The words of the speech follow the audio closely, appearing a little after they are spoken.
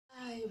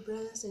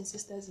brothers and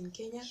sisters in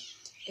Kenya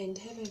and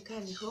heaven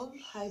can home.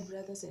 Hi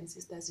brothers and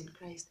sisters in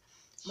Christ.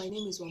 My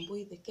name is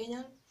Wambui the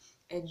Kenyan.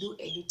 I do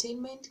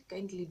edutainment.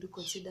 Kindly do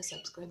consider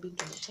subscribing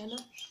to my channel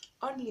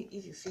only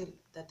if you feel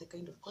that the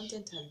kind of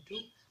content I'll do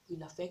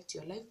will affect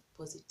your life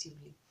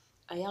positively.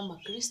 I am a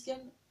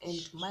Christian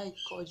and my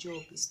core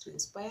job is to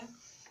inspire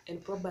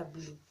and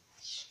probably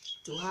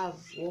to have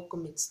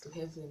walkmates to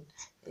heaven.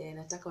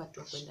 Nataka watu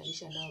wa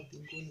kuendanisha nao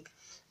mbinguni.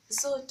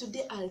 So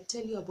today I'll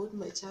tell you about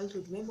my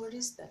childhood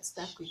memories that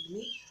stuck with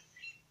me.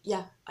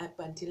 Yeah, up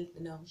until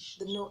now.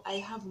 I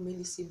have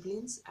many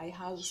siblings. I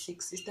have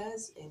 6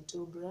 sisters and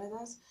 2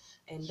 brothers,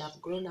 and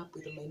I've grown up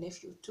with my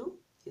nephew too.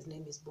 His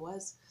name is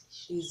Boaz.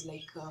 He's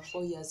like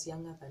 4 years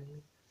younger than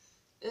me.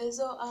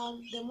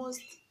 The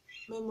most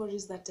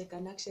memories that I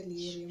can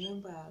actually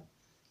remember,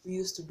 we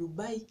used to do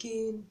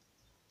biking.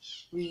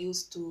 We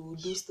used to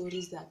do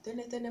stories that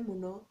tene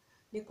muno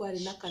niko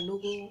arina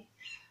kanugu.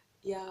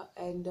 Yeah,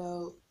 and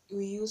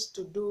we used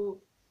to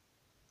do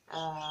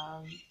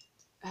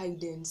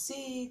hide and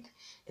seek,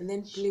 and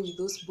then play with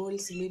those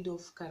balls made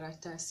of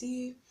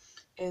karatasi,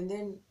 and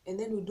then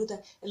we do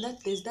that. And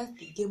that there's that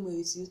game where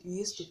we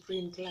used to pray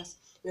in class,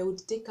 where we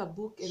would take a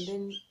book and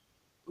then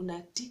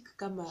una tick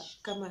kama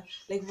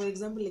like for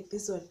example like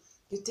this one,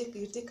 you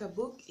take a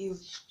book,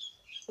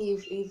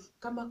 if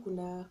kama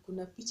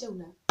kuna picha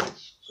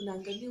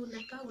unaangalia,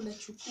 unakaa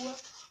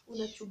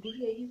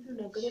unachugulia hivi,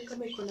 unaangalia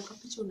kama iko na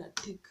picha una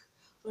tick.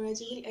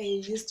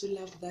 I used to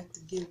love that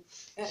game.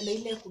 Na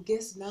ile ya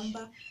kuguess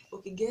number,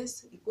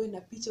 ukiguess ikuwe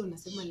na picha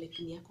unasema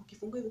like ni yako.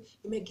 Ukifungua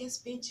hivi guess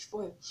page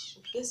 4.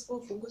 Ukiguess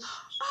 4 fungue,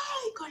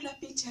 iko na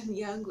picha ni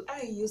yangu.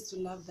 I used to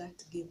love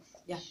that game.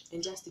 Yeah,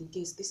 and just in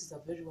case, this is a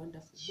very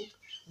wonderful book,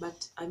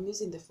 but I'm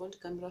using the front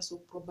camera, so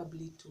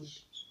probably it would.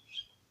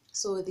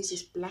 So this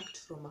is Plucked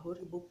from a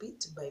Horrible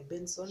Pit by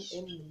Benson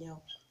M.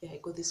 Mnyao. Yeah, I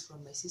got this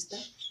from my sister.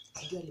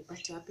 Sijui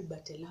alipata wapi,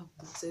 but I love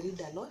books. I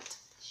read a lot.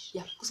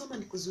 Yeah, kusoma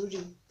ni kuzuri,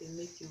 they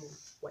make you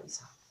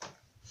wiser.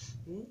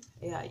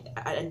 Yeah,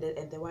 and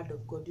the word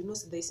of God. You know,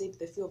 they said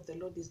the fear of the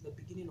Lord is the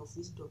beginning of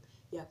wisdom.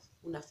 Yeah,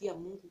 unafia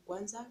Mungu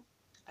kwanza,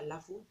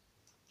 alafu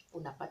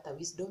unapata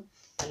wisdom,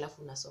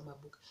 alafu unasoma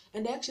book.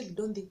 And I actually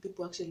don't think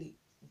people actually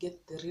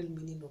get the real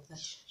meaning of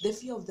that. The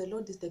fear of the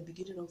Lord is the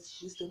beginning of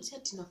wisdom. Si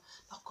ati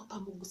nakopa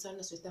Mungu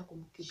sana so ita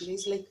kumkibira.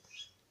 It's like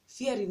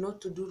fearing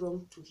not to do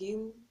wrong to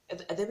him.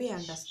 The way I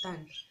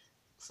understand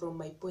from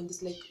my point,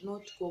 it's like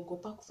not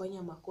kuogopa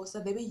kufanya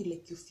makosa. The way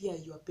you fear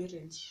your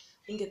parents.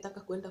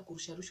 Ungetaka kwenda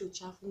kurusharusha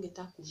uchafu,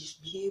 ungetaka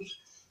kumisbehave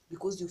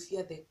because you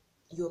fear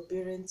your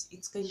parents.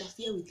 It's kind of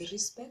fear with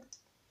respect.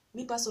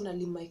 Me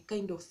personally, my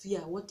kind of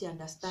fear, what I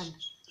understand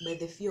by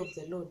the fear of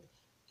the Lord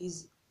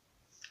is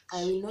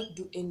I will not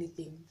do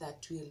anything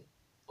that will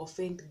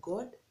offend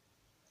God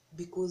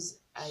because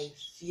I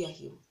fear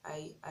him.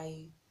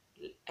 I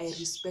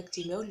respect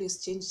him. I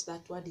always change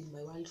that word in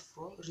my world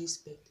for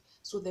respect.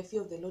 So the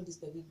fear of the Lord is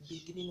the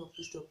beginning of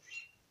wisdom.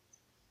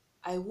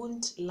 I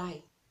won't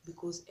lie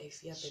because I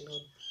fear the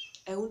Lord.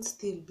 I won't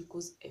steal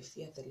because I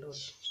fear the Lord.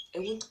 I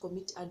won't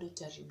commit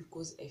adultery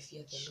because I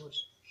fear the Lord.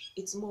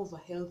 It's more of a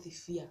healthy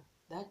fear.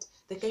 That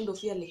the kind of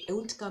fear like I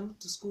won't come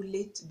to school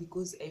late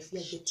because I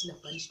fear getting a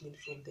punishment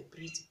from the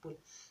principal.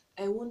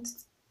 I won't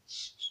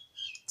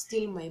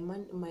steal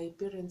my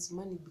parents'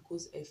 money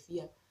because I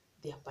fear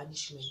their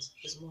punishment.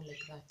 It's more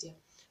like that, yeah.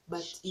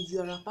 But if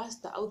you are a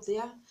pastor out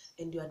there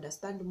and you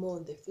understand more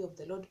on the fear of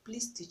the Lord,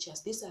 please teach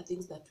us. These are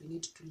things that we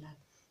need to learn.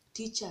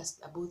 Teach us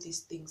about these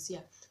things,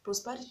 yeah.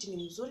 Prosperity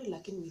ni mzuri,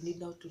 lakini we need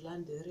now to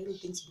learn the real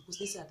things because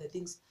these are the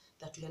things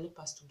that will help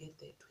us to get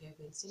there to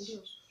heaven.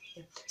 Ndio.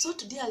 Yeah. So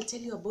today I'll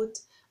tell you about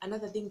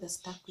another thing that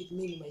stuck with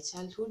me in my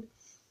childhood.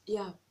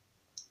 Yeah,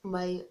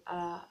 my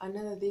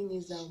another thing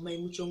is my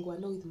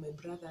mchongwano with my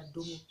brother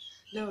Domo.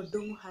 Now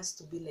Domo has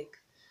to be like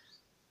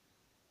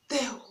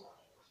the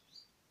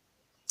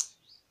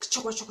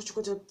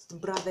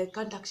brother. I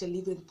can't actually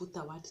even put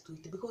a word to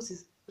it because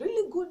it's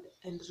really good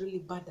and really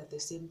bad at the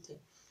same time.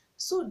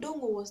 So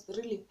Dongo was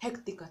really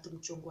hectic at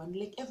mchongwano.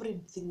 Like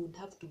everything would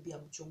have to be a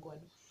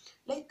mchongwano.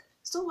 Like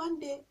so one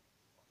day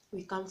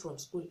we come from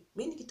school.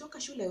 Mimi nikitoka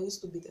shule I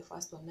used to be the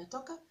first one.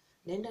 Natoka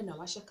naenda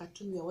nawasha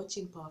cartoon, we are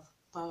watching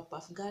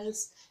Powerpuff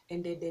Girls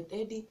and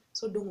Eddie.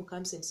 So Dongo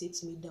comes and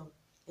sits me down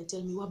and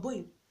tell me,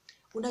 "Wambui,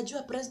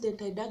 unajua president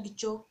haendangi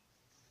choo?"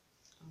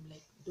 I'm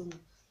like, Dongo,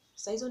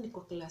 saizo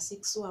niko class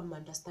 6, so I'm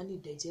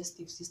understanding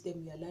digestive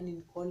system, we are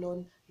learning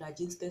colon,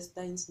 large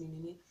intestines,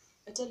 nini.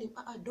 I tell him,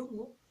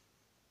 Dongo,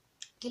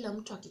 kila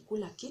mtu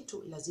akikula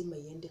kitu lazima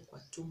iende kwa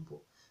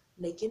tumbo.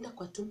 Na ikienda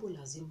kwa tumbo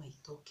lazima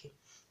itoke.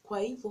 Kwa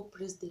hivyo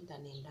president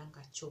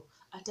anaendanga choo.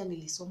 Hata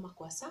nilisoma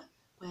kwa sasa.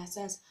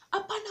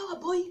 Hapana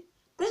Wambui,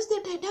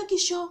 president haendangi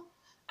choo.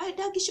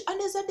 Haendangi choo.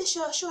 Anaweza de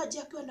show aje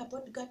akiwa na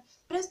bodyguard.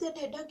 President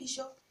haendangi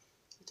choo.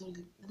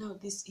 Now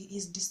this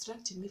is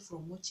distracting me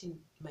from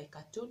watching my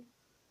cartoon.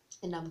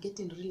 And I'm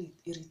getting really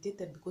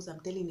irritated because I'm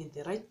telling him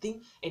the right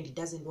thing and he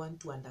doesn't want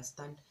to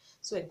understand.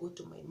 So I go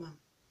to my mom.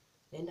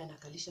 Naenda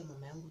nakalisha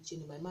mama yangu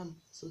chini. My mom,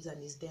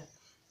 Susan, is there.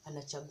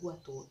 Anachagua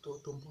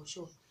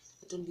tombosho.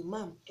 I told him,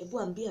 "Mom, ebu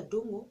ambia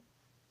Dongo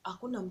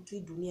hakuna mtu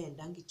hii dunia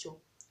endangi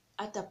choo.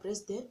 Hata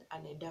president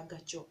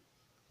anaendaga choo.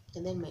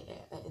 And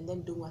then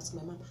Ndungu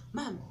asked my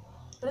mom,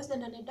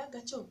 president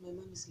anaendaga choo? My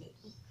mom is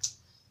like,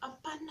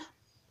 hapana,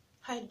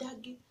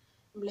 haendagi.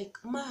 I'm like,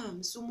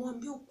 mom,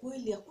 simwambie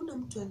ukweli, hakuna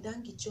mtu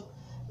endangi choo.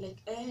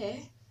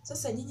 Like,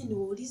 sasa nyinyi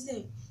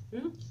niwaulize,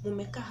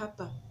 mumekaa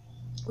hapa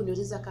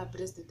kuniuliza kama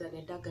president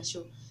anaendaga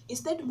show.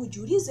 Instead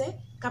mujiulize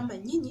kama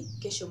nyinyi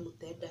kesho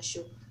mtaenda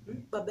show.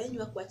 Baba yenu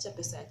hakuacha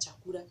pesa ya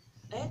chakula.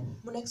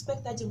 Mna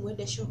expect aje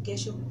muende show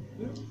kesho?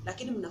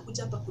 Lakini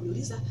mnakuja hapa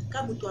kuniuliza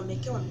kama mtu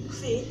amekewa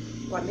buffet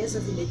kwa meza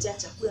zimejaa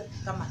chakula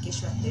kama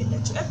kesho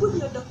ataenda show. Hebu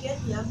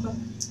niondokeeni hapa.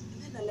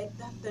 And then like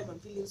that time I'm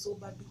feeling so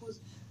bad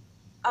because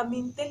I'm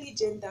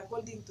intelligent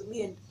according to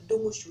me and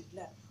Ndungu should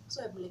learn.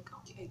 So I'm like,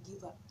 okay, I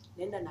give up.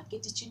 Naenda na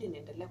keti chini,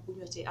 naendelea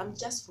kunywa chai. I'm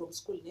just from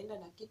school. Naenda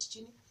na keti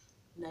chini,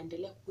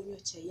 naendelea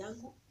kunywa chai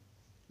yangu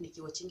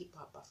nikiwatchingi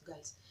Powerpuff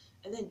Girls.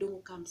 And then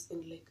Ndungu comes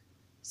and like,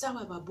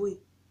 sawa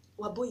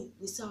Wambui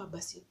ni sawa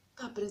basi.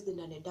 Ka president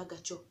anaendaga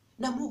choo.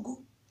 Na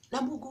Mungu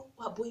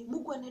Wambui,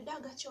 Mungu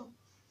anaendaga choo.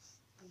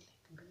 I'm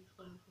like,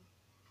 grandfather.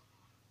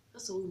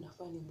 Sasa huyu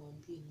unafaa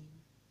nimwambie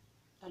nini?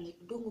 I'm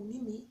like, Ndungu,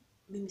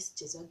 mimi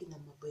sichezagi na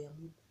mambo ya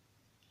Mungu.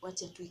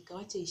 Wacha tu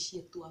ikawacha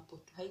ishie tu hapo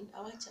tu.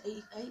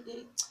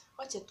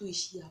 Wacha tu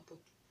ishie hapo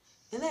tu.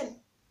 And then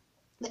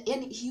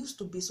and he used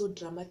to be so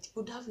dramatic.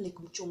 Would have like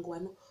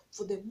mchongwano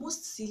for the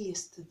most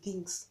silliest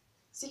things.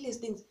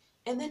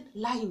 And then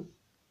lying.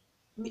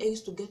 I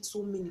used to get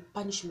so many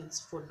punishments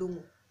for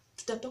Ndungu.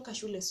 Tutatoka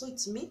shule, so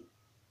it's me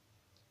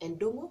and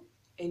Ndungu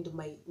and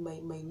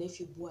my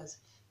nephew Boaz.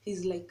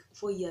 He's like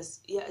 4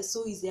 years. Yeah,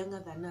 so he's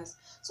younger than us.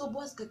 So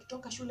Boaz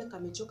kakitoka shule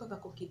kamechoka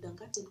kako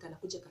kidangati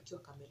kanakuja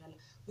kakiwa kamelala.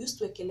 We used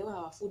to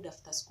ekelewa our food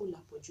after school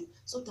hapo juu.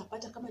 So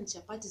utapata kama ni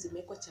chapati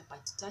zimewekwa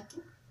chapati 3,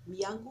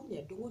 yangu ni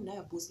ya Ndungu na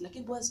ya Boaz.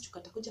 Lakini Boaz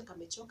chukatakuja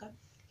kamechoka,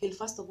 he'll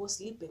first of all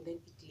sleep and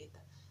then eat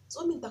later.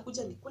 So mimi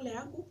nitakuja nikule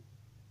yangu,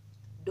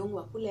 Ndungu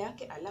akule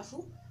yake,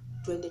 alafu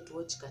tuende to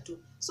watch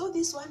cartoon. So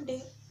this one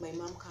day my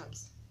mom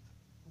comes.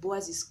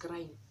 Boaz is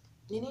crying.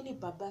 Nini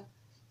baba?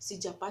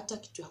 Sijapata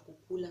kitu ya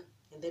kukula.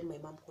 And then my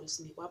mom calls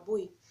me,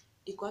 Wambui,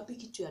 iko wapi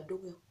kitu ya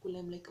Ndungu ya kukula?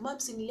 I'm like, mom,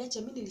 si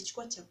niliacha, mimi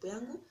nilichukua chapo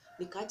yangu,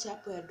 nikaacha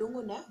hapo ya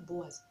Ndungu na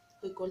Boaz.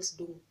 He calls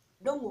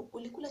Ndungu,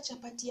 ulikula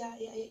chapati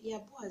ya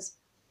Boaz?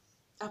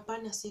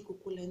 Hapana, si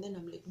kukula. And then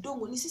I'm like,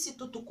 Ndungu, ni sisi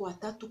tu tuko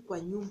watatu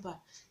kwa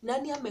nyumba.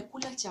 Nani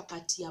amekula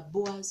chapati ya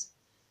Boaz?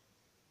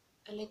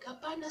 Like,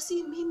 hapana,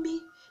 si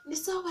mimi. Ni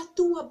sawa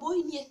tu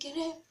Wambui,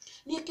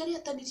 niekere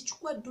hata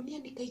nilichukua dunia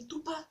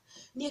nikaitupa.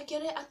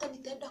 Niekere hata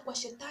nitaenda kwa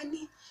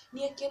shetani.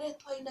 Niekere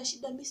tu haina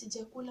shida, mimi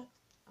sijakula.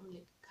 I'm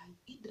like,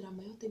 hii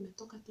drama yote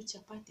imetoka tu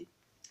chapati.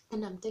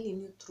 And I'm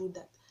telling you through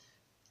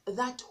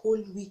that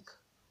whole week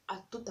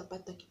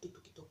atutapata kitu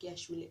tukitokea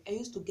shule. I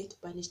used to get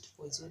punished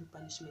for his own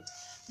punishment.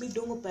 Mi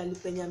Ndungu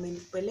penye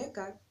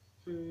amenipeleka,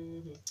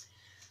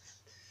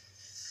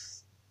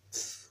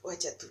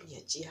 wacha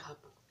tuniachie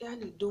hapo.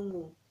 Yani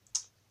Ndungu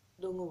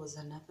was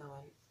another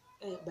one.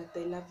 But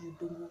I love you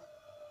Ndungu.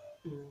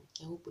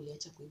 I hope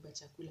uliacha kuiba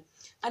chakula.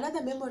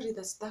 Another memory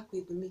that stuck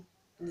with me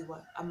ni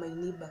my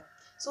neighbor.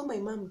 So my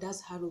mom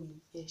does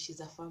Halloween. Yeah, she's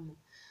a farmer.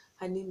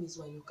 Her name is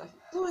Wanyokafi.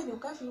 So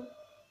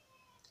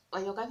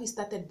Wanyokafi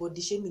started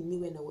body shaming me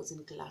when I was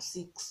in class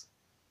 6.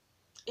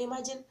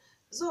 Imagine,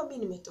 so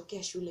mimi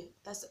nimetokea shule.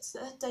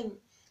 That time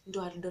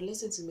ndo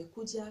adolescents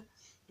imekuja,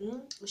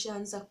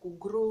 ushaanza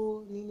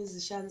kugrow, nini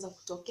zishaanza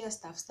kutokea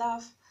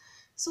stuff.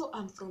 So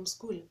I'm from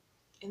school.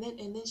 And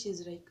then she's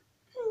like,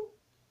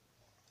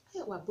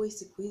 hey, Wambui,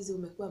 siku hizi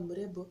umekuwa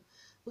mrembo.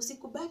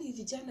 Usikubali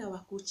vijana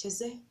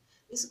wakucheze.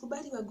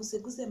 Usikubali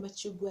waguze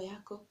machugwa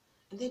yako.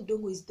 And then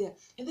Ndungu is there.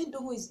 And then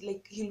Ndungu is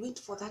like, he'll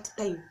wait for that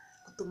time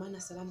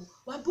kutumana salamu.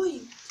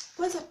 Wambui,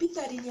 kwanza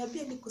Peter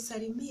aliniambia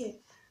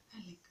nikusalimie.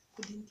 I'm like,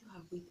 couldn't you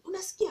have waited?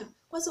 Unasikia?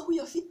 Kwanza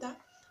huyo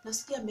Fita,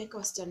 nasikia ameweka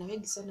wasichana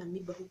wengi sana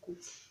miba huku.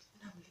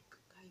 And I'm like,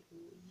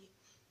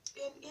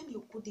 guy, and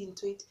you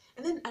couldn't wait.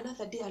 And then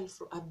another day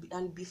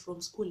I'll be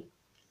from school.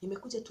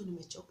 Nimekuja tu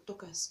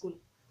nimechoka school.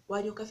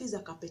 Wanyokafi is a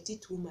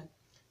petite woman.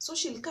 So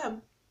she'll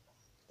come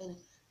and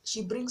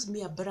she brings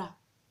me a bra.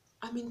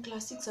 I'm in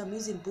class 6, I'm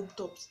using boob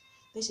tops.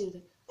 Then she'll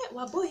like, hey,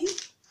 Wambui,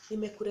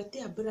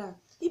 nimekuletea bra.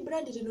 Hii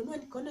bra nilinunua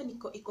nikaona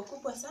iko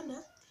kubwa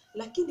sana,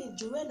 lakini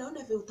juwe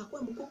naona vile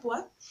utakuwa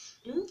mkubwa,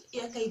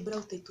 yaka hii bra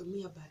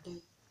utaitumia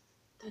baadaye.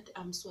 That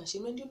I'm so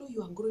ashamed. When you know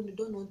you are growing, you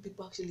don't want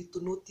people actually to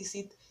notice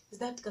it. Is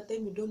that the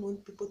time you don't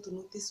want people to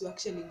notice you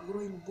actually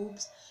growing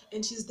boobs?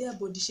 And she's there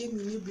body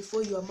shaming you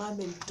before your mom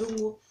and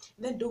Ndungu.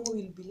 Then Ndungu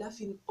will be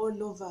laughing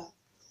all over.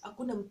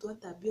 Hakuna mtu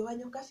atabia.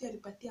 Wanyokafi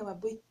alipatia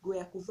Wambui nguo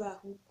ya kuvaa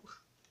huku.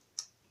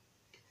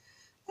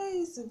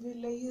 I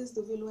used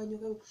to feel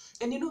Wanyokafi.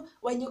 And you know,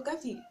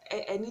 Wanyokafi,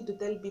 I need to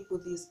tell people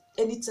this.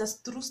 And it's a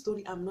true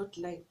story, I'm not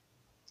lying.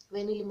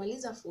 When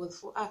nilimaliza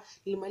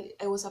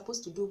I was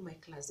supposed to do my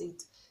class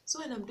 8. So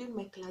when I'm doing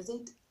my class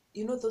 8,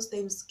 you know those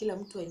times kila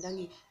mtu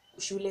aendangi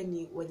shule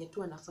ni wenye tu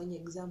wanafanya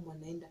exam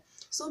wanaenda.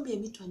 So me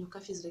and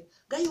Wanyokafi is like,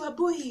 "Guy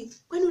Wambui,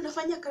 kwani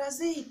unafanya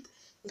class 8?"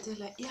 They tell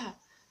like, "Yeah."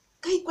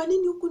 "Guy, kwa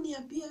nini huku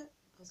niambia?"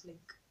 I was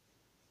like,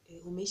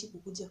 umeishi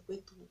kukuja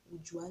kwetu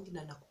ujuangi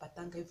na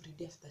nakupatanga every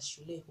day after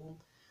shule home.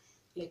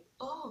 Like,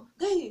 oh,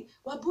 guy,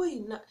 Wambui,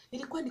 na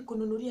nilikuwa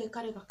nikununulia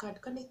kale kakad,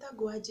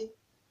 kanaitago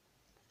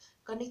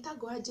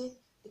aje,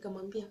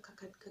 nikamwambia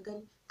kakad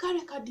kagani,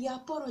 kale kadi ya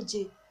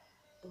apology.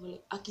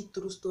 Like, aki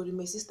true story,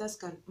 my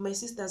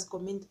sisters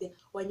comment there,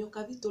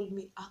 Wanyokavi told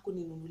me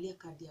hakuninunulia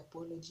kadi ya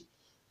apology.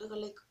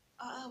 Like,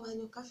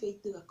 Wanyokavi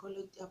haitwa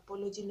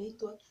apology,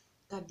 inaitwa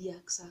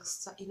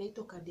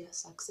kadi ya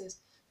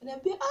success.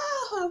 Niambia,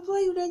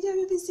 Wambui, unajua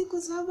mimi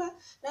sikusoma.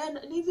 Na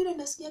ni vile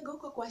nasikiaga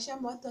huko kwa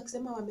shamba watu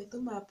wakisema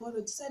wametuma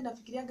apology. Sasa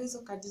nafikiriaga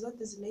hizo kadi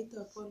zote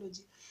zinaitwa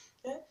apology.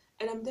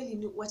 And I'm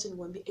telling you, watch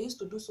niwaambie, I used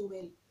to do so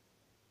well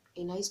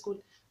in high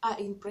school,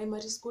 in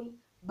primary school,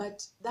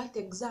 but that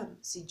exam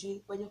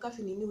sijui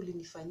Wanyokavi nini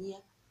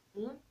ulinifanyia.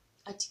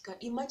 Atika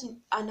imagine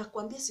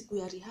anakuambia siku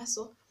ya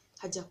rehearsal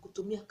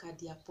hajakutumia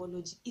kadi ya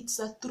apology. It's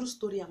a true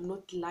story, I'm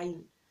not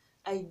lying.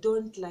 I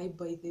don't lie,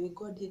 by the way.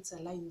 God hates a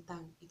lying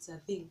tongue. It's a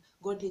thing.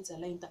 God hates a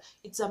lying tongue.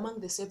 It's among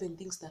the 7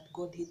 things that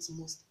God hates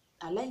most.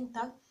 A lying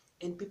tongue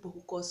and people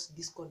who cause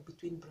discord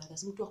between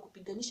brothers. Mtu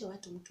akupiganisha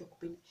watu, mtu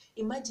akupenda.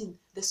 Imagine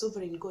the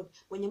sovereign God.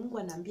 Mwenye Mungu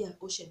anaambia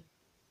ocean,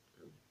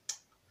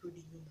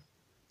 rudi nyuma.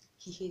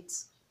 He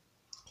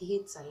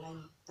hates a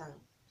lying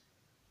tongue.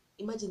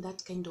 Imagine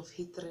that kind of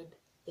hatred.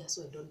 Yeah,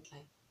 so I don't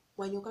lie.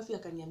 Wanyokavi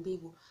akaniambia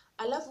hivyo.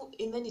 Alafu,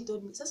 and then he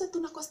told me, sasa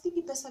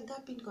tunakostigi pesa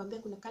gapi? Nikamwambia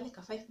kuna kale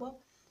ka 5 bob,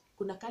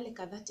 kuna kale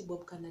ka 30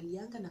 bob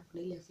kanalianga, na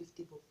kuna ile ya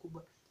 50 bob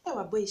kubwa.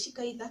 Wambui,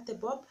 shika hii 30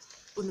 bob,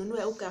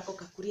 ununue uka yako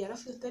kakuria,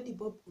 alafu 30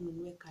 bob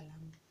ununue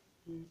kalamu.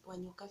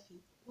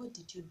 Wanyokavi, what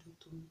did you do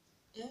to me?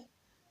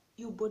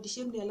 You body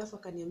shame me. Alafu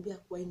akaniambia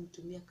kwa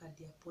nitumia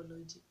kadi ya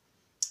apology.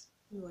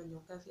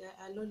 Wanyokavi,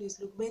 I'll always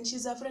look. When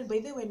she's a friend, by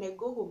the way, when I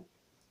go home,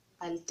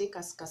 I'll take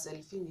a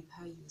selfie with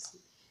her, you see.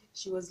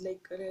 She was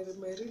like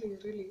my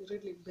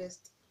really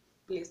best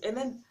place. And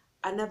then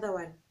another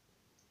one,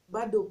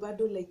 bado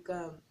like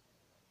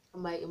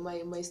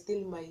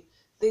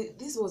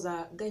this was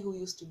a guy who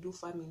used to do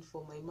farming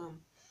for my mom.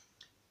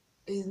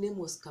 His name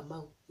was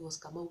Kamau. He was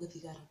Kamau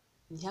Thigara.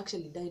 He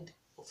actually died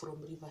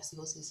from rivers. He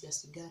was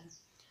Sigara.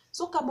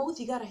 So Kamau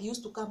Thigara, he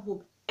used to come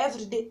home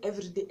every day.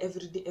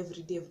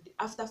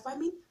 After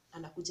farming,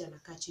 anakuja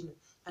anakaa chini,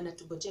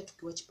 anatugojea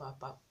tukiwatch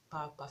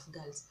Puff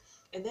Girls.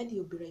 And then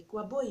he'll be like,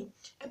 Wambui,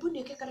 ebu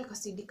niweke kale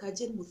kasidi ka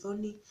Jane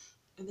Muthoni.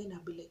 And then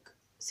I'll be like,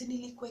 si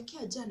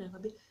nilikuwekea jana.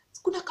 Nakwambia,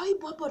 kuna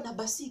kaibu hapo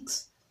number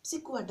 6.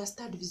 Siku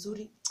understand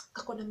vizuri.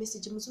 Kako na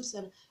message mzuri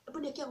sana. Ebu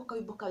niwekea kwa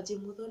kaibu ka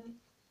Jane Muthoni.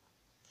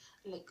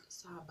 Like,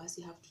 sawa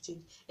basi, have to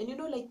change. And you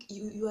know, like,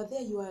 you are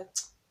there,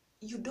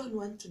 you don't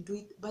want to do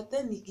it, but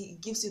then he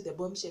gives you the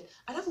bombshell.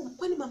 Alafu,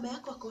 kwani mama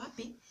yako wako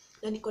wapi?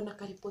 Na niko na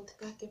karipoti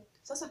kake.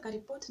 Sasa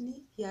karipoti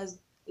ni, he has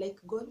like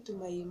gone to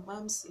my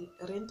mom's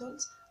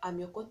rentals,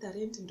 ameokota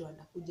rent ndo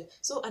anakuja.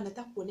 So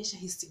anataka kuonesha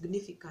his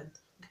significant.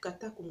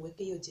 Ukikataa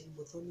kumwekea hiyo Jane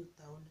Muthoni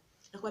utaona.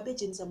 Nakwambia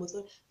Jane za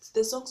Muthoni,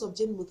 the songs of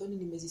Jane Muthoni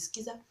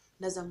nimezisikiza,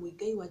 na za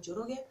Muigai wa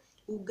Njoroge,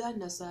 Uga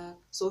na za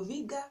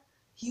Soviga.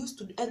 He used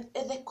to, and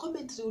the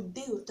commentary would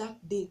do that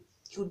day,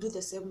 he would do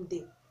the same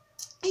day.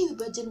 Hii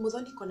wimbo Jane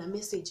Muthoni kona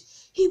message.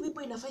 Hii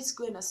wimbo inafaa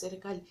sikuwe na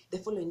serikali. The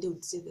following day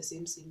would say the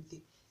same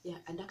thing.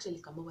 Yeah, and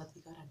actually Kamau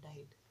Thigara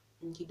died.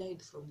 He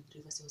died from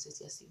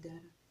reverse ya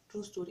sigara.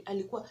 True story.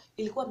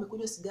 Ilikuwa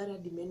amekunywa sigara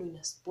hadi meno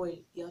ina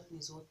spoil yote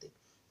zote.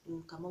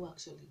 Kamau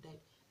actually died.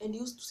 And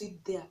he used to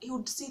sit there. He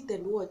would sit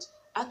and watch.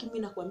 Aki mimi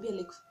nakwambia,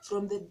 like,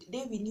 from the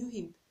day we knew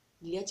him,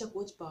 niliacha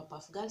kuwatch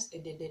Puff Girls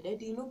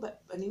and you know,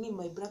 but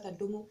my brother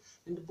Domo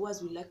and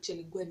Boaz will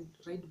actually go and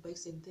ride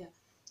bikes in there.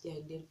 Yeah,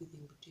 and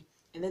everything between.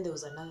 And then there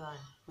was another one,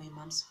 my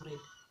mom's friend,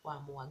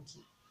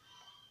 Wambui.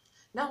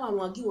 Now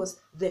Wambui was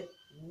the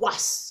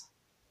worst,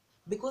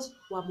 because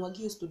Wambui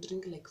used to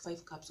drink like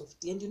 5 cups of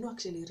tea, and you know,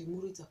 actually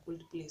Rimuru is a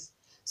cold place,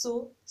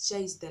 so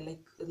chai is the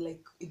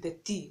like the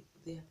tea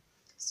there.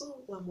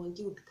 So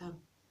Wambui would come,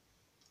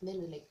 and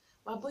then we're like,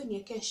 Wambui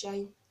niwekee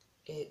chai,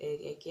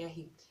 ekea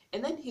him,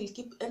 and then he'll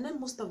keep. And then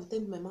most of the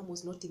time my mom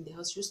was not in the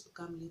house, she used to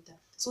come later,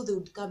 so they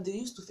would come. They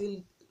used to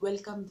feel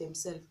welcome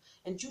themselves,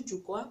 and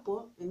Juju ko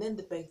hapo. And then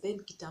by then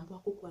kitambo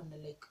hakukuwa na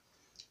like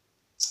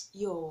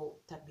yo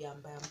tabia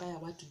mbaya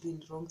watu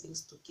doing wrong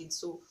things to kids,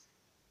 so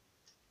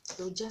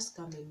they would just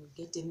come and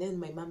get. And then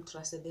my mom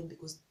trusted them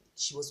because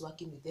she was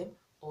working with them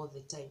all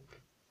the time.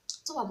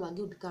 So Wambui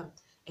would come,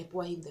 I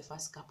pour him the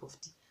first cup of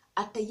tea,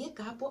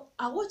 ataiweka hapo,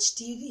 I watch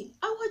TV.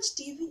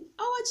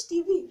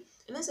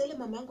 And then ile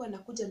mama yangu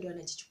anakuja ndio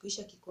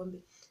anajichukuisha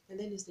kikombe, and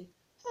then he's like,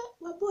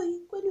 Wambui,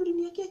 kwani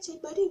uliniwekea chai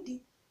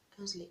baridi?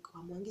 I was like,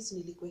 Wambui, si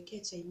nilikuwekea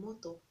chai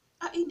moto.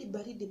 Hii ni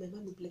baridi. My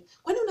mom would be like,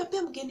 kwani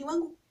unapea mgeni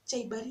wangu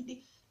chai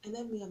baridi? And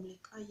then I'm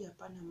like,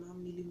 hapana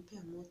mom,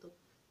 nilimpea moto.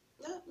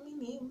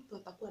 Mimi mtu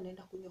atakuwa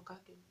anaenda kunywa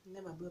kake. And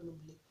then Wambui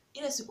ameblik,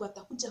 ile siku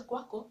atakuja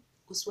kwako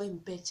usiwahi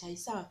mpe chai,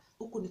 sawa?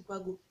 Huku ni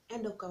kwangu,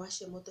 enda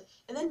ukawashe moto.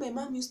 And then my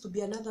mom used to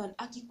be another one,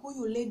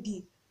 Akikuyu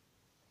lady.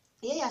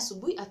 Yeye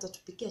asubuhi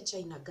atatupikia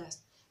chai na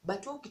gas,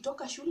 but wewe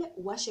ukitoka shule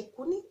uwashe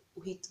kuni,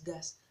 uhit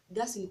gas.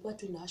 Gas ilikuwa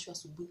tu inawashwa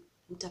asubuhi.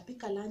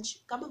 Mtapika lunch,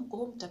 kama mko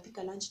home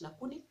mtapika lunch na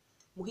kuni,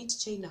 muhit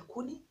chai na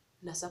kuni,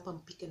 na sapa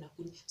mpike na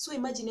kuni. So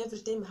imagine every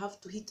time I have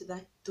to hit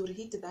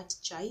that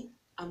chai,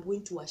 I'm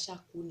going to washa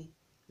kuni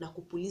na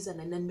kupuliza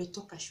na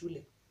nimetoka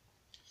shule.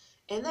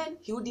 And then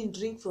he wouldn't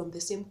drink from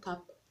the same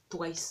cup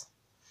twice.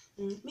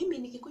 Mimi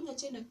nikikunywa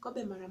chai na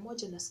kikombe mara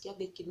moja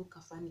nasikiaga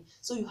ikinuka funny.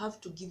 So you have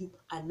to give him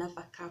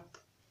another cup.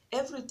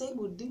 Every time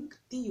you drink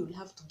tea, you'll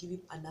have to give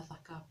him another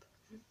cup.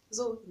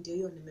 So ndio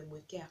hiyo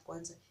nimemwekea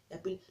kwanza. Ya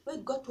pili, no,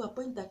 it got to a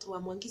point that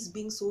Wamwangi is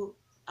being so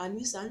a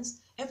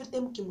nuisance. Every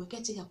time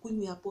ukimwekea chai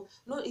hakunywi hapo.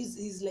 No,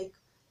 is like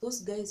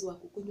those guys wa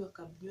kukunywa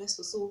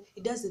kabnyweso. So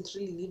he doesn't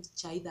really need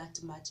chai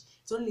that much.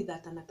 It's only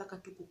that anataka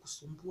tu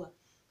kukusumbua.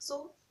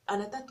 So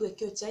anataka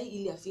tuwekeo chai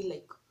ili I feel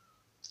like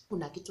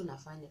kuna kitu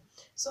nafanya.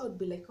 So I'd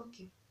be like,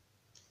 okay,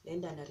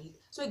 naenda na read.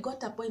 So it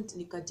got a point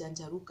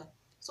nikajanjaruka.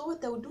 So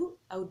what I would do,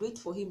 I would wait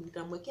for him.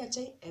 Nikamwekea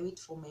chai, I wait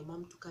for my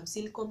mom to come.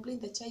 She'll complain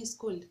the chai is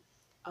cold.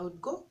 I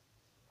would go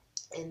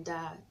and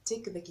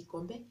take the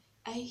kikombe.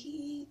 I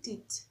hit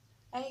the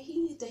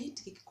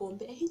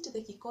kikombe,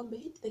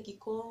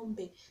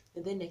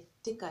 and then I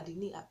take I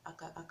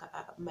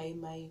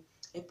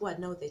pour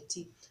now the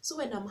tea. So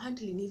when I'm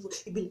handling hivyo,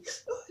 he'll be like,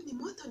 oh,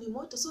 ni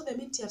moto. So the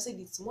minute I've said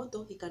it's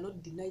moto, he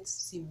cannot deny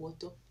it's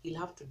moto. He'll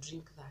have to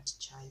drink that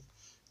chai.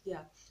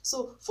 Yeah.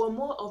 So for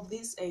more of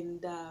this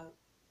and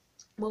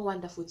more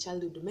wonderful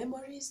childhood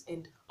memories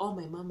and all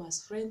my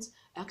mama's friends,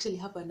 I actually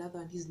have another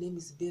one. His name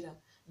is Bera.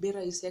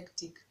 Bera is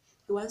hectic.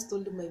 He once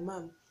told my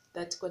mom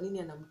that kwa nini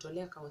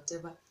anamtolea ka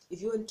whatever.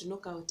 If you want to know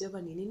ka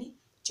whatever ni nini,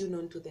 tune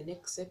on to the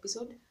next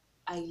episode.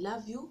 I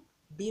love you,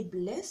 be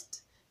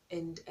blessed,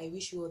 and I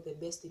wish you all the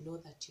best in all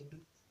that you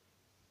do.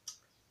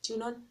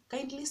 Tune on,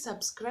 kindly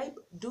subscribe,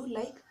 do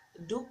like,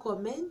 do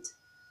comment.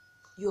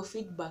 Your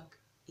feedback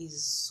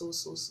is so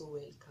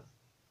welcome.